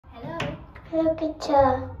Hello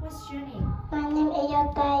teacher. What's your name? My name is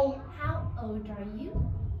Dâu Tây. How old are you?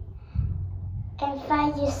 I'm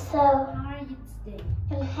 5 years old. How are you today?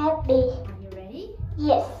 I'm happy. Are you ready?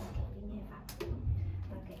 Yes. Okay, give me a fact.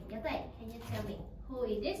 Okay, Dâu Tây, can you tell me who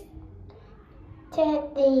is this?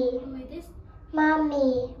 Daddy. Who is this?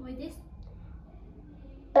 Mommy. Who is this?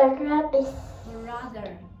 Brother. Brother.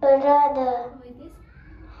 Brother. Who is this?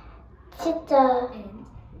 Sister. And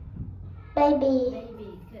Baby. baby.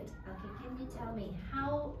 Good. Okay, can you tell me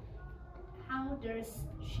how does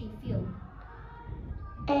she feel?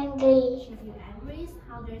 Angry. She feel angry.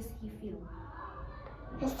 How does he feel?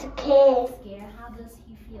 Scared. Scared. How does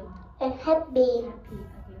he feel? And happy. Happy.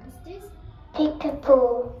 Okay, what's this?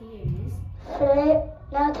 Peekaboo. Here is. Flip.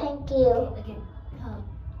 No thank you. Okay, again.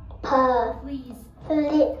 Purr. Please.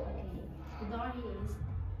 Flip. Okay. The door here is.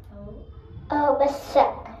 Oh, but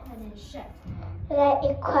shut. And then shut. Like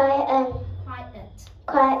it quiet. Quiet.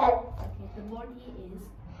 Quiet. Okay, the board here is.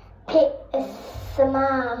 Pig is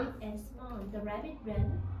small. Big and small. The rabbit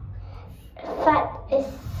run. Fat is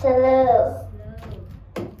slow.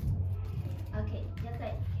 Slow. Okay, Dâu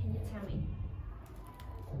Tây, can you tell me?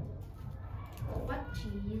 What do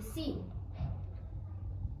you see?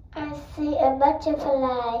 I see a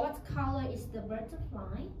butterfly. What color is the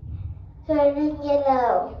butterfly? Green,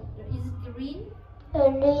 yellow. Is it green?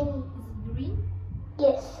 Green. Is it green?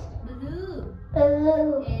 Yes. Blue.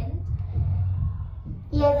 Blue. And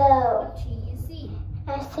Yellow. what do you see?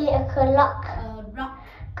 I see a clock. A rock.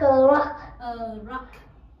 Clock. A rock.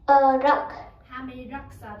 A rock. How many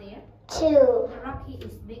rocks are there? 2. The rock here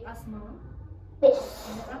is big or small? Big.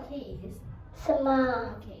 And the rock here is.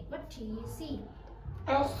 Small. Okay, what do you see?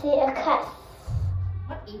 I see a cat.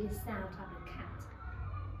 What is the sound of a cat?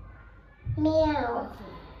 Meow.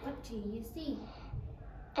 Okay, what do you see?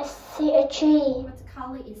 I see a tree. What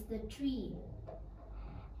color is the tree?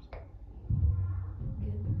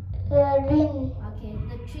 Good. Green. Okay,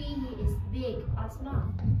 the tree here is big or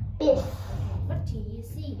small? Big. Okay, what do you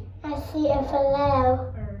see? I see a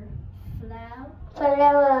flower. A flower.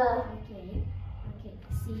 Flower. Okay, okay.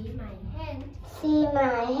 See my hand. See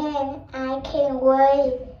my hand. I can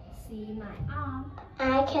wave. See my arm.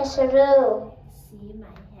 I can throw. See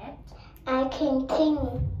my head. I can think.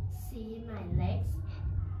 See my legs.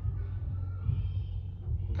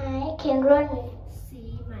 I can run.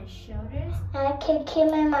 See my shoulders. I can keep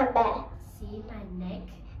my back. See my neck.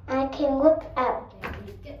 I can look up.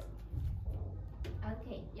 Very good.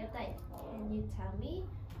 Okay, Dâu Tây, can you tell me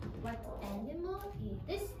what animal is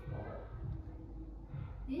this?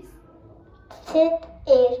 This? This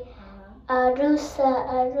is a rooster.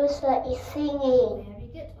 A rooster is singing. Very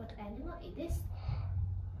good. What animal is this?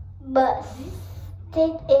 Bird. This?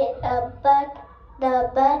 This is a bird. The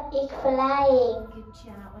bird is flying. Good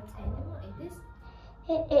job. What animal is this?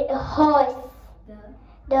 It is a horse.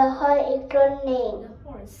 The horse is running. The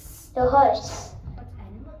horse. The horse. What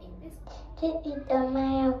animal is this? This is the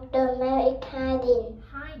male. The male is hiding.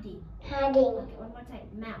 Hiding. Hiding. Okay, one more time.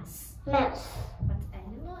 Mouse. Mouse. What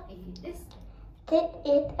animal is this? This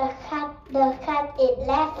is a cat. The cat is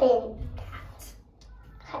laughing. Cat.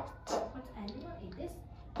 Cat. What animal is this?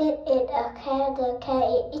 This is a cat. The cat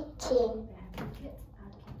is eating. Very good.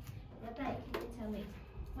 Okay. Dâu Tây, can you tell me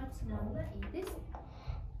what number is this?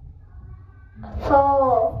 4.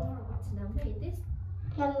 What number is this?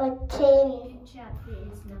 Number 10. Good job. Here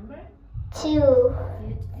is number. 2.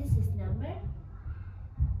 Good. This is number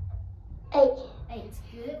 8. 8.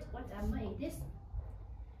 Good. What number is this?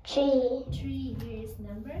 3. 3. Here is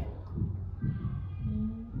number.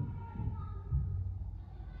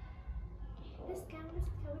 Let's count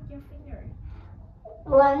with your finger.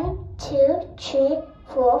 1, 2, 3,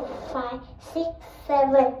 4, 5, 6,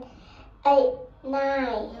 7, 8, 9.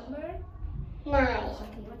 Number 9.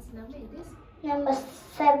 Okay, what's number is this? Number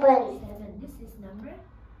 7. 7. This is number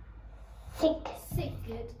 6. 6.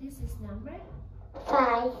 Good. This is number 5.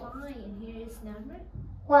 5. And here is number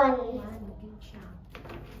 1. 1. Good job.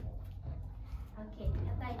 Okay,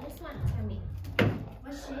 Dâu Tây, this one, tell me.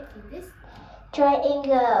 What shape is this?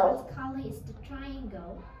 Triangle. What color is the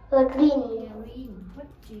triangle? Green. Green. What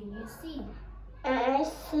do you see? I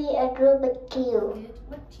see a Rubik's Cube. Good.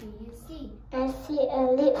 What do you see? I see a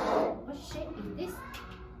leaf. What shape is this?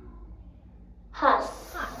 Heart.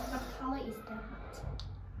 Heart. What color is the heart?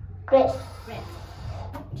 Red. Red.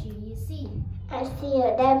 What do you see? I see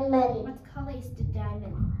a diamond. What color is the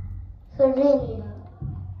diamond? Green.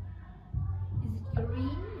 Is it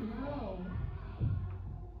green?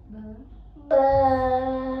 No.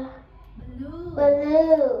 Blue.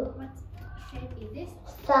 Blue. What shape is this?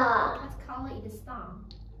 Star. What color is the star?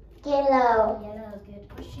 Yellow. Yellow. Good.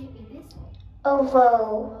 What shape is this? Oval.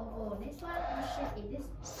 Oval. Next one. shape is this?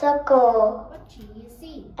 Circle. What do you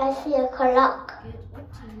see? I see a clock. Good. What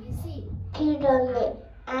do you see? Pyramid.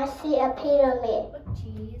 I see a pyramid. What do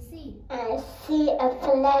you see? I see a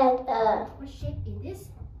flat What shape is this?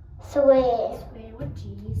 square. Square. What do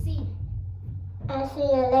you see? I see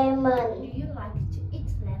a Do lemon. you like to eat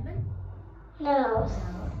lemon? No. No.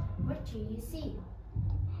 What do you see?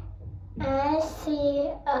 I see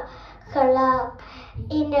a clock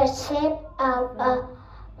in the shape of a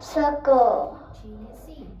circle. What do you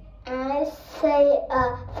see? I see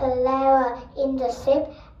a flower in the shape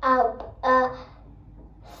of a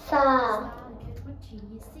star. Good. What do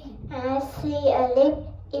you see? I see a leaf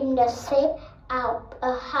in the shape of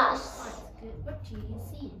a horse. Right. Good. What do you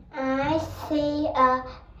see? I see a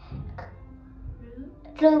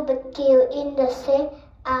Blue. Rubik's Cube in the shape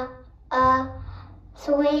of a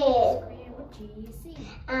square. Square. What do you see?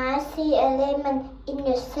 I see a lemon in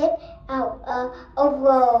the shape of a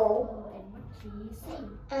oval. Oh, and what do you see?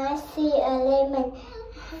 I see a lemon.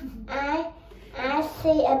 I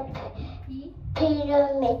see a P.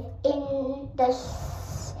 pyramid in the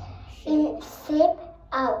shape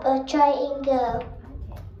of a triangle.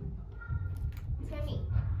 Okay. Tell me,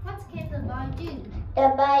 what can the boy do? The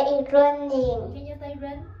boy is running. Can you say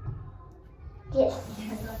run? Yes.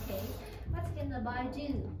 Yes. Okay. What can the boy do?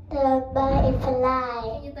 The boy is Can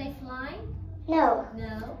fly. you say fly? No.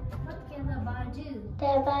 No. What can the boy do?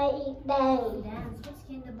 The boy is dance. Dance. What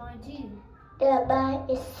can the boy do? The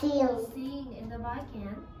boy is sing. Sing. And the boy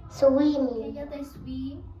can? Swim. Can you say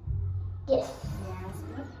swim? Yes. Yes.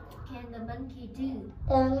 What can the monkey do?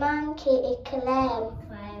 The monkey is climb.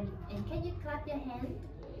 Climb. And can you clap your hand?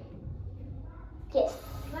 Yes.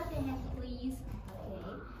 Clap your hand, please.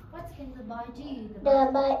 Okay. What can the boy do? The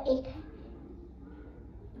boy is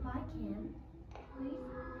The boy can.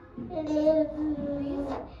 Please. live.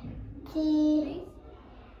 Please.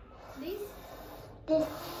 Please. This.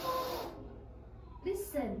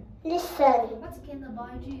 Listen. Listen. What can the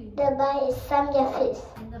boy do? The boy is some your face.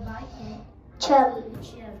 And the boy can. Chum. Jump.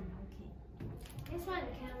 Okay. This one,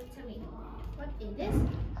 can you tell me what is this?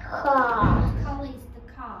 Car. What color is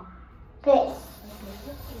the car? Race. Okay.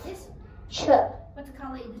 What is this? Truck. What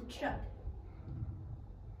color is the truck?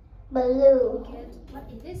 Blue. Good. What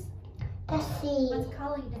is this? Taxi. What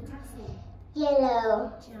color is the taxi?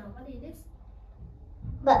 Yellow. Jump. What is this?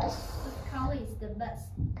 Bus. What color is the bus?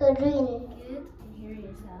 Green. Good. And here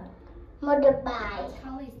is Motorbike. what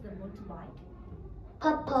color is the motorbike?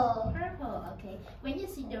 Purple. Purple. Okay. When you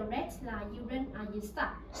see the red light, you run or you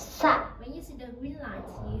stop. Stop. When you see the green light,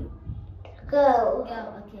 you Go.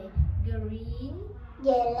 go. Okay. Green.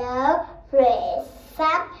 Yellow. Red.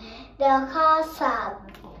 Stop. The car stop.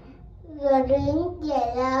 Okay. Green.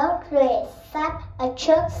 Yellow. Red. Stop. A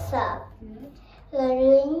truck stop. Good.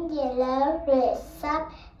 Green. Yellow. Red.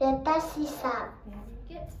 Stop. The taxi stop. Very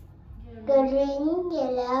good. Green.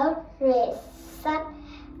 Yellow. Red. Stop.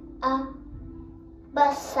 A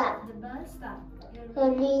bus stop. The bus stop.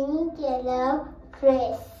 Green. Yellow.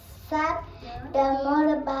 Red. Stop. Good. The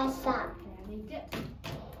motorbike stop. Very good.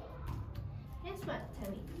 Next one,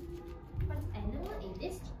 tell me. What animal is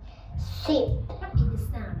this? Sheep. What is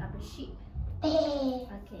the sound of a sheep? Bear.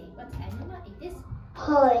 Okay, what animal is this?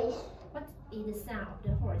 Horse. What is the sound of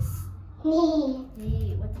the horse? Knee.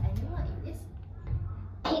 Hey, what animal is this?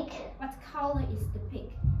 Pig. What color is the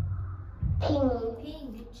pig? Pink.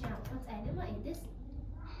 Pink, good job. What animal is this?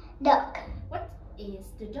 Duck. What is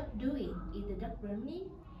the duck doing? Is the duck running?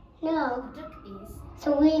 No. The duck is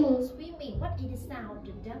Swim. swimming. What is the sound of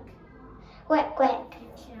the duck? Quack quack.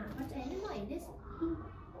 Good job. What animal is this?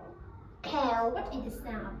 Cow. What is the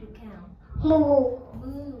sound of the cow? Moo.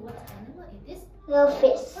 Moo. What animal is this?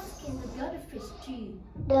 Goldfish. What can the goldfish do?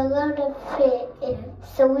 The goldfish is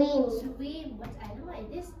swim. Swim. What animal is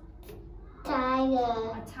this?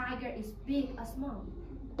 Tiger. A tiger is big or small?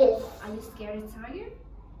 Fish. Are you scared of tiger?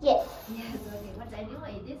 Yes. Yes. Okay. What animal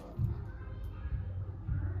is this?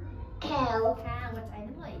 Cow. Cow. What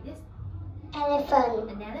animal is this? Elephant.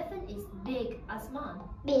 An elephant is big or small?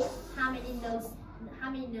 Fish. How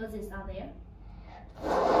many noses are there?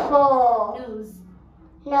 4. Nose.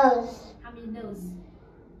 Nose. How many nose?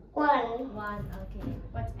 1. One. Okay.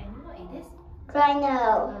 What animal is this?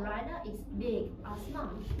 Rhino. A rhino is big or small?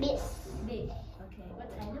 Fish. Big. Okay. What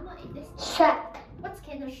animal is this? Shark. What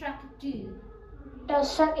can the shark do? The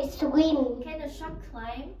shark is swim. Can the shark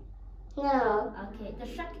climb? No. Okay. The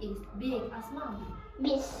shark is big or small?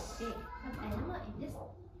 Fish. Big. What animal is this?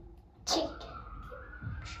 Chick.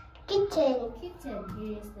 Kitten. Kitten.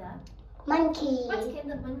 Here is the. Monkey. What can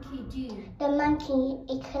the monkey do? The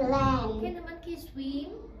monkey is Can climb. the monkey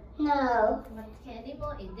swim? No. What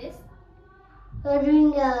animal is this?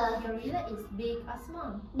 Gorilla. Gorilla is big or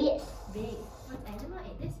small? Big. Big. What animal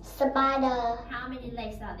is this? Spider. How many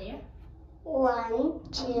legs are there? 1,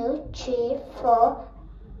 2, 3, 4,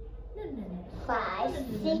 No. 5, 6.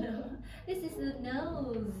 No. This is the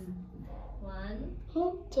nose. 1,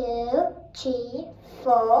 2, 3,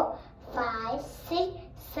 4, 5, 6,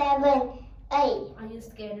 7, 8. Are you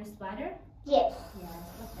scared of spider? Yes. Yes.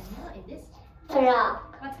 What animal is this? Frog.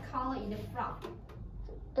 What color is the frog?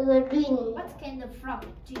 Green. What can the frog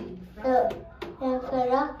do? The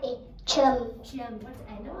frog is chum. What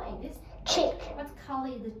animal is this? Chick. What color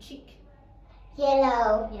is the chick?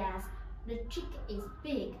 Yellow. Yes. The chick is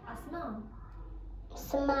big or small?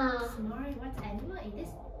 Small. Small. What animal is this?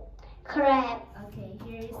 Crab. Okay,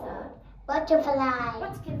 here is a... Butterfly.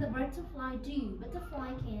 What can the butterfly do?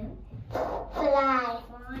 Butterfly can Fly.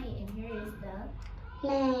 fly. And here is the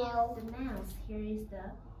Mouse. mouse. Here is the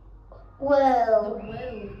Whale.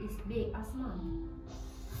 whale is big or small?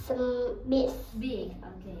 Big. Big.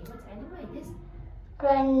 Okay, what animal is this?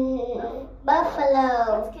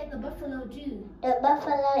 Buffalo. What can the buffalo do? The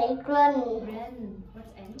buffalo is run. Run. What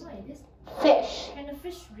animal is this? Fish. Can the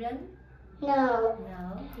fish run? No.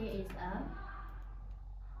 No. Here is a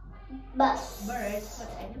Bus. bird.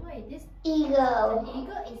 What animal is this? Eagle. An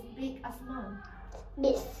eagle is big or small?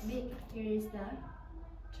 Big. Big. Here is the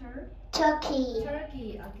Turkey.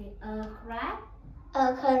 turkey. Okay. A crab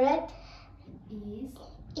A carrot is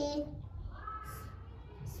is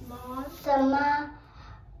small. summer.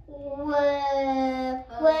 Where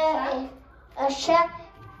is a shark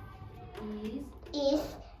Is is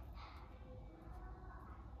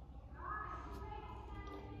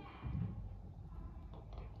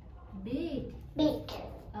big. big.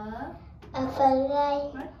 A A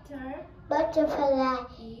butterfly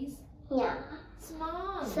is nhỏ.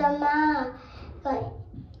 small. Summer. Còn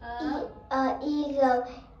A eagle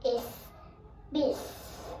is big.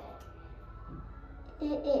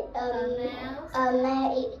 A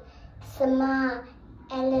mouse is small.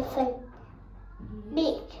 Elephant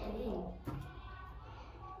big.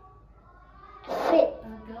 Fish.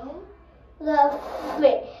 A goat The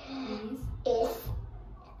fish is is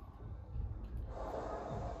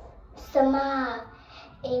small.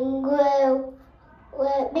 And whale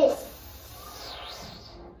big.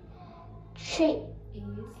 Chick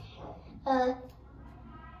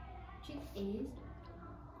chick is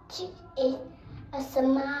is a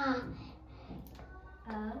small.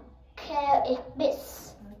 a Cow is big.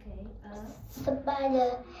 okay. A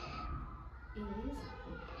Spider is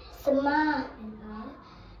small. and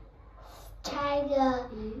Tiger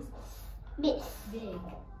is big. big.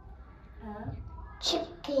 A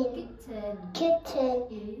Chicken kitten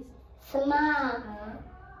is is small. a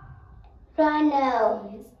Rhino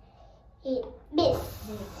is is big.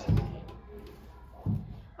 big. Okay.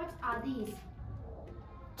 What are these?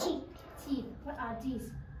 Teeth. Teeth. What are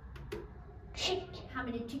these? Chick. How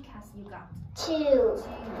many teeth has you got? 2. Two.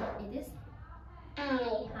 What is this?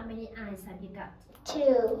 Eye. How many eyes have you got? 2.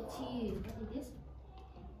 Two. What is this?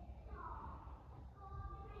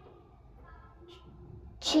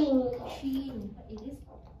 Chin. Chin. What is this?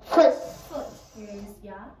 Foot. Foot. Here is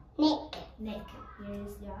your Neck. neck. Here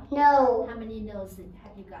is your... Nose. How many noses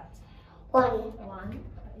have you got? 1. One.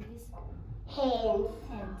 What is this? Hand.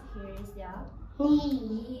 Hand. Here is your Knee.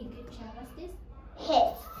 knee. Good job. What's this?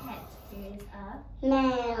 Head. Head. Here is a... How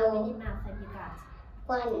many Mouth. mouth have you got?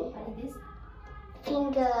 1. What is this? How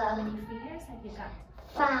Finger. many fingers have you got?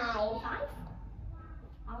 5. 5?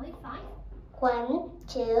 Only 5? 1,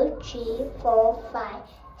 2, 3, 4, 5,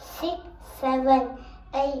 6, 7,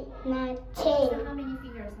 8, 9, 10. So how many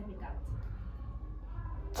fingers have you got?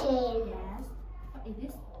 10. Yes. What is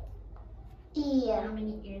this? Ear. How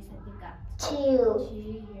many ears have you got? 2. 2.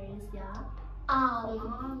 Here is your Arm.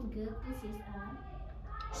 arm. Good. This is a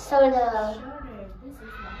Shoulder. shoulder. This is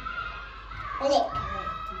Leg. a leg.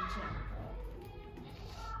 Good job.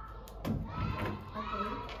 Okay.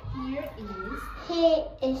 Here is Here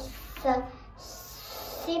is a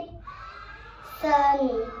sheep.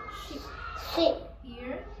 Sun. sheep. Sheep.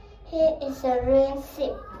 Here. Here is a rain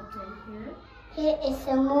sheep. Okay. Here Here is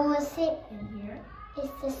a moon sheep. and here.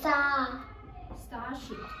 It's a star.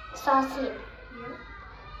 Starship. Star sheep. Here.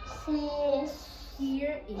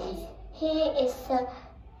 Here Here is is a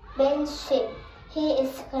bench sheep. Here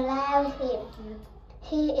is cloud sheep. good.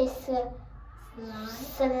 Here is a Slide.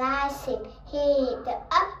 slide sheep. Here is the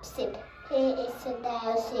up sheep. Here is the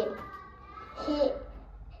down sheep.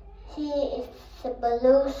 Here is the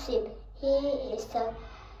blue sheep. Here is the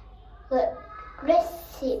red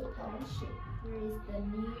sheep. Starship. Here is the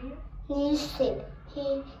near. New sheep.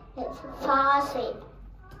 Here is far sheep.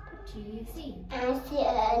 What do you see? I see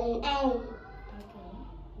an ant.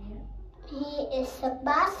 is a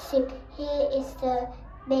bathship. Here is the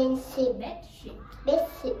bedsheet.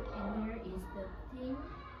 Bedsheet. And here is the thing.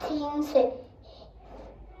 Thin sheet.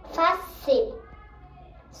 Fast sheet.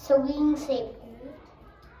 Swing sheet.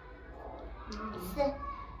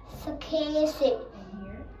 Scale sheet. And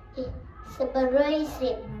here? It's a beret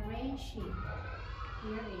sheet. Beret sheet.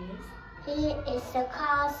 Here is the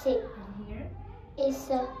car seat. And here? Is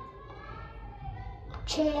a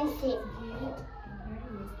train seat. Good. And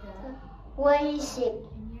here is the Wind seat.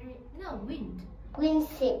 and here no wind. Wind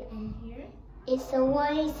seat. And here? Is a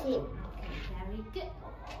wind seat. Okay, very good.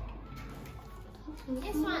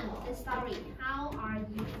 Next one, the story. How are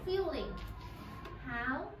you feeling?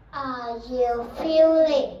 How Are you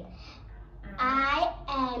feeling? are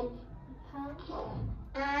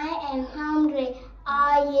I am hungry.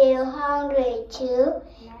 Are you hungry too?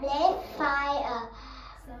 Let's find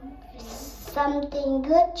something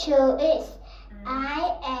good to eat.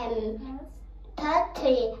 I am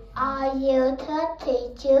thirsty. Are you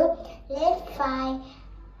thirsty too? Let's find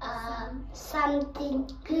something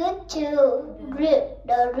good to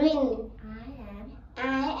drink.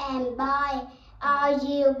 I am boy. Are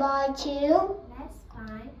you boy too?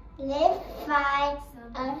 Let's find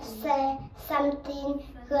something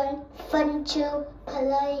fun to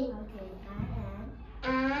play.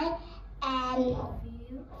 I am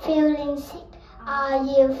feeling sick. Are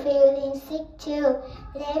you feeling sick too?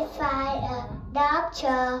 Let's find a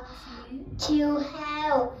doctor to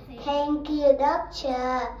help. Thank you,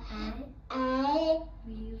 doctor.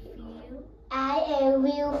 I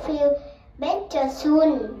will feel better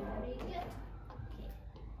soon. Very good. Okay.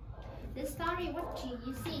 The story, what do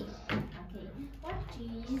you see? Okay. What do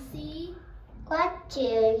you see? What do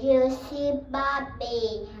you see,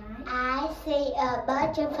 Bobby? I see a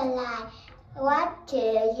butterfly. What do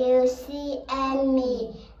you see,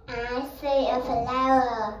 Amy? I see a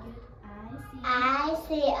flower. I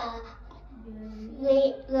see a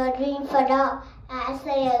green frog. I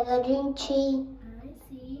see a green tree.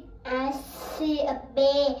 I see a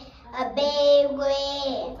bear. A bear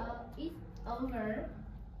way It's over.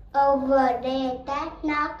 over there. That's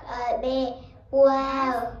not a bear.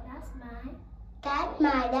 Wow. That's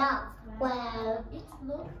my dog. Wow. It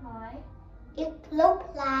looks like. It looks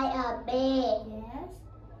like a bear.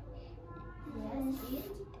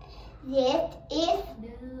 Yes, Yes, it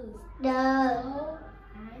it does. does. Oh,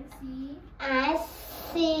 I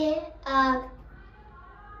see a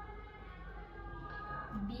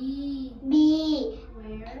bee. bee.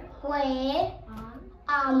 Where? Where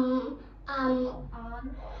On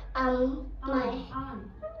my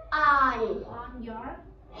on your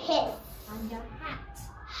head hat.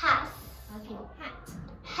 has Okay, hat.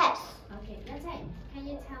 has. Okay, that's it. Can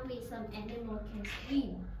you tell me some animal can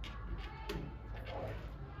swim?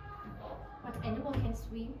 What animal can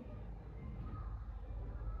swim?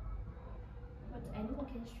 What animal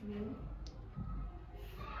can swim?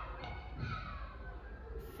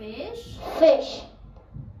 Fish, Fish.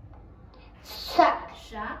 Shark.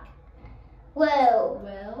 shark, Whale.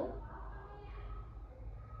 whale.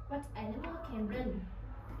 What animal can run?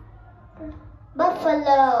 Buffalo.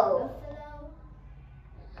 Buffalo,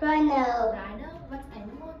 Rhino. rhino. What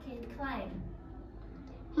animal can climb?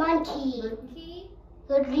 Monkey. Monkey.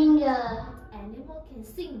 Gorilla. What animal can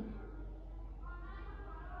sing?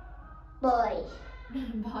 Boy.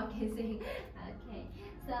 Boy can sing. Okay.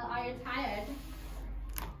 So are you tired?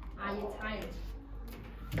 Are you tired?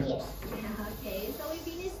 Yes. Okay. So we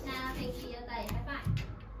finish now. Thank you, Dâu Tây. High five.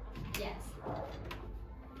 Yes.